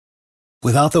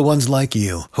Without the ones like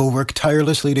you, who work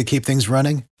tirelessly to keep things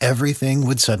running, everything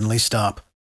would suddenly stop.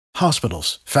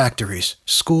 Hospitals, factories,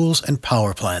 schools, and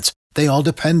power plants, they all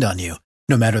depend on you.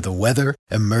 No matter the weather,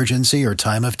 emergency, or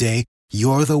time of day,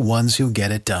 you're the ones who get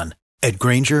it done. At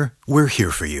Grainger, we're here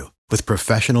for you with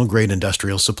professional-grade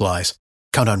industrial supplies.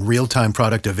 Count on real-time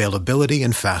product availability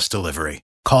and fast delivery.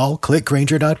 Call, click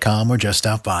Grainger.com, or just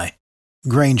stop by.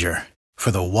 Grainger, for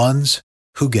the ones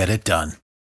who get it done.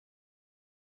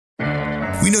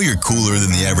 We know you're cooler than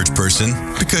the average person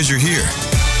because you're here.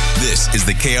 This is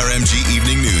the KRMG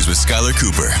Evening News with Skylar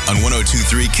Cooper on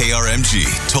 102.3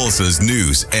 KRMG, Tulsa's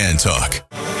News and Talk.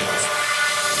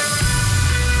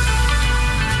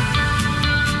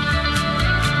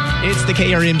 It's the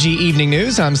KRMG Evening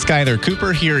News. I'm Skylar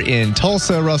Cooper here in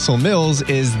Tulsa. Russell Mills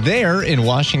is there in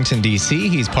Washington, D.C.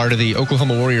 He's part of the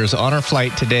Oklahoma Warriors honor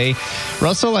flight today.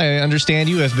 Russell, I understand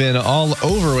you have been all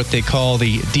over what they call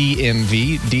the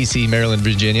DMV, D.C., Maryland,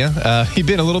 Virginia. You've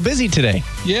been a little busy today.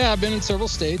 Yeah, I've been in several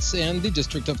states and the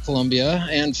District of Columbia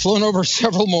and flown over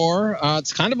several more.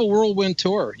 It's kind of a whirlwind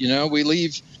tour. You know,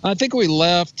 I think we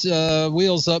left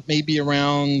wheels up maybe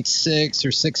around 6 or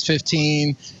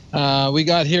 6:15. We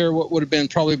got here what would have been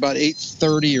probably about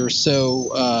 8:30 or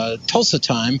so Tulsa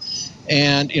time,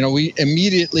 and we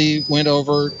immediately went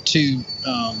over to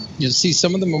see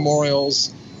some of the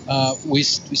memorials. We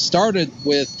started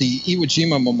with the Iwo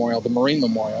Jima Memorial, the Marine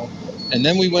Memorial, and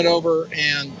then we went over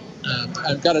and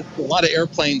I've got a lot of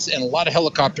airplanes and a lot of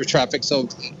helicopter traffic, so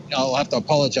I'll have to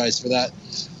apologize for that.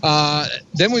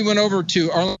 Then we went over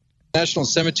to Arlington National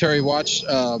Cemetery, watch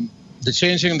the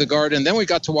changing of the guard, and then we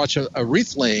got to watch a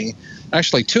wreath laying,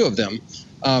 actually 2 of them.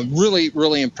 Really,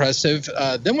 really impressive.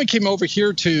 Then we came over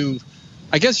here to,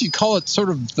 I guess you'd call it sort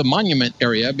of the monument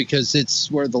area, because it's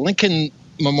where the Lincoln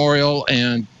Memorial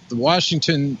and the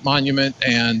Washington Monument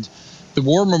and the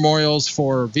war memorials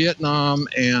for Vietnam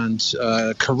and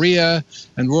Korea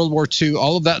and World War II,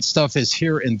 all of that stuff is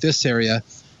here in this area.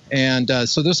 And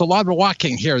so there's a lot of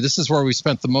walking here. This is where we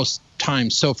spent the most time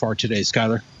so far today,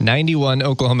 Skylar. 91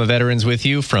 Oklahoma veterans with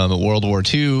you from World War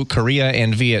II, Korea,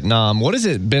 and Vietnam. What has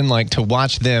it been like to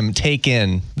watch them take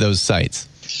in those sites?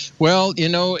 Well,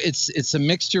 it's a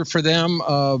mixture for them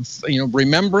of,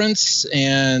 remembrance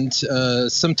and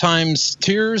sometimes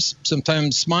tears,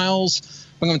 sometimes smiles.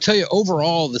 I'm going to tell you,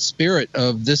 overall, the spirit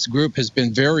of this group has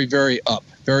been very, very up,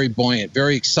 very buoyant,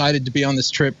 very excited to be on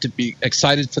this trip, to be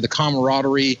excited for the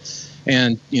camaraderie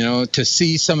and, to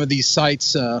see some of these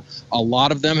sites. A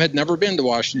lot of them had never been to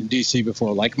Washington, D.C.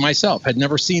 before, like myself, had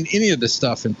never seen any of this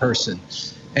stuff in person.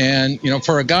 And,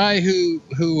 for a guy who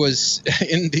was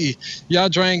in the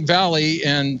Yadrang Valley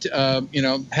and,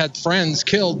 had friends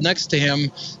killed next to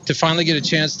him, to finally get a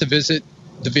chance to visit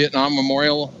the Vietnam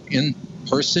Memorial in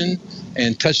person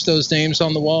and touch those names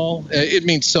on the wall, it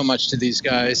means so much to these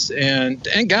guys and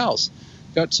gals.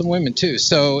 Got some women too.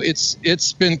 So it's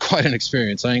been quite an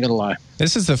experience. I ain't gonna lie.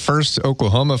 This is the first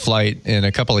Oklahoma flight in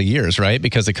a couple of years, right?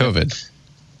 Because of COVID.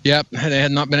 Yep. They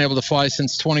had not been able to fly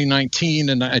since 2019.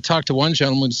 And I talked to one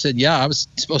gentleman who said, yeah, I was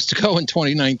supposed to go in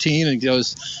 2019. And he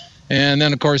goes, and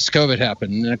then of course COVID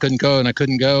happened and I couldn't go.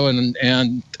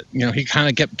 And he kind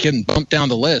of kept getting bumped down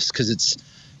the list because it's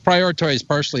prioritized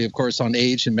partially, of course, on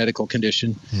age and medical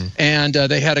condition. And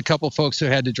they had a couple folks who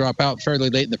had to drop out fairly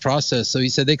late in the process. So he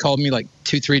said they called me like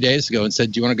 2-3 days ago and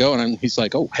said, do you want to go? And he's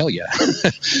like, oh, hell yeah.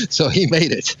 So he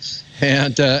made it.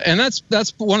 And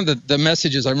that's one of the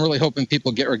messages I'm really hoping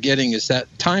people are getting, is that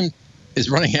time is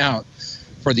running out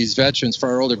for these veterans, for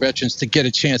our older veterans, to get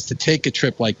a chance to take a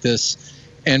trip like this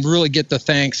and really get the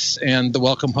thanks and the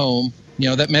welcome home,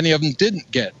 that many of them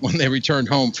didn't get when they returned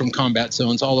home from combat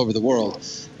zones all over the world.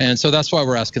 And so that's why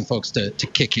we're asking folks to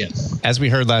kick in. As we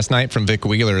heard last night from Vic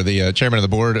Wheeler, the chairman of the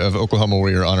board of Oklahoma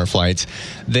Warrior Honor Flights,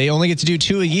 they only get to do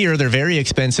 2 a year. They're very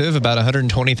expensive, about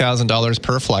 $120,000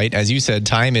 per flight. As you said,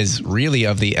 time is really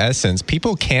of the essence.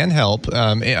 People can help.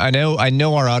 I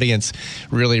know our audience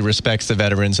really respects the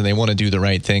veterans and they want to do the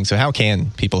right thing. So how can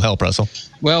people help, Russell?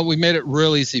 Well, we made it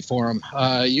real easy for them.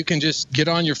 You can just get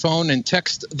on your phone and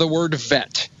text the word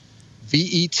VET,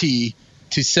 V-E-T,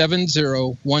 to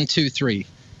 70123.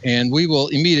 And we will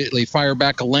immediately fire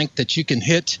back a link that you can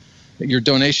hit. Your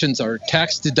donations are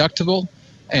tax deductible.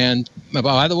 And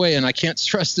by the way, and I can't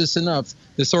stress this enough,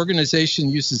 this organization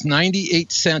uses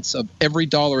 98 cents of every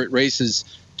dollar it raises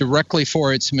directly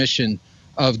for its mission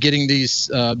of getting these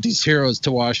heroes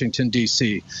to Washington,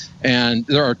 D.C. And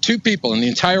there are 2 people in the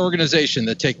entire organization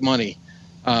that take money,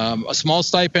 a small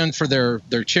stipend for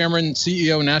their chairman,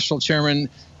 CEO, national chairman,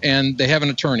 and they have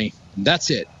an attorney. That's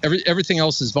it. Everything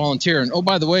else is volunteer. And oh,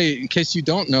 by the way, in case you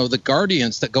don't know, the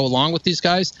guardians that go along with these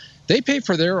guys, they pay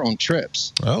for their own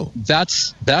trips. Oh,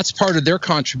 that's part of their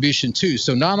contribution too.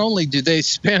 So not only do they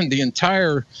spend the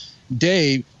entire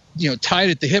day, tied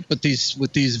at the hip with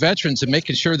these veterans and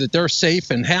making sure that they're safe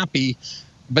and happy,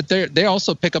 but they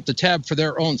also pick up the tab for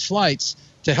their own flights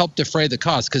to help defray the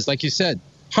cost. Because like you said,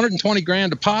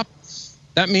 $120,000 a pop.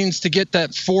 That means to get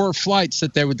that 4 flights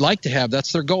that they would like to have,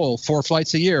 that's their goal, 4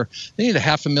 flights a year, they need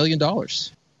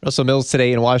 $500,000. Russell Mills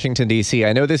today in Washington, D.C.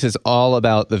 I know this is all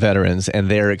about the veterans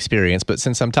and their experience, but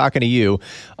since I'm talking to you,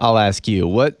 I'll ask you,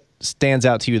 what stands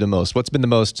out to you the most? What's been the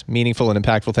most meaningful and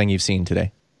impactful thing you've seen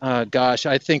today? Gosh,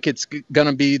 I think it's going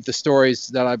to be the stories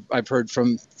that I've heard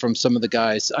from some of the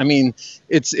guys. I mean,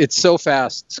 it's so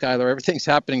fast, Skylar. Everything's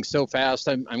happening so fast.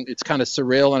 It's kind of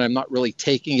surreal, and I'm not really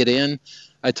taking it in.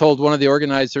 I told one of the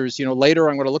organizers, later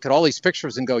I'm going to look at all these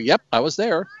pictures and go, yep, I was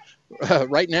there.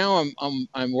 Right now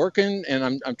I'm working,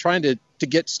 and I'm trying to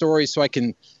get stories so I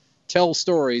can tell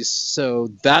stories. So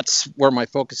that's where my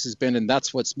focus has been, and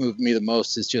that's what's moved me the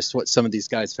most is just what some of these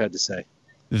guys have had to say.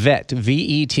 VET,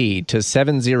 V-E-T, to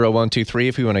 70123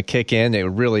 if you want to kick in. It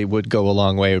really would go a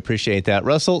long way. We appreciate that.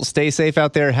 Russell, stay safe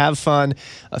out there. Have fun.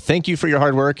 Thank you for your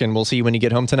hard work, and we'll see you when you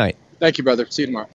get home tonight. Thank you, brother. See you tomorrow.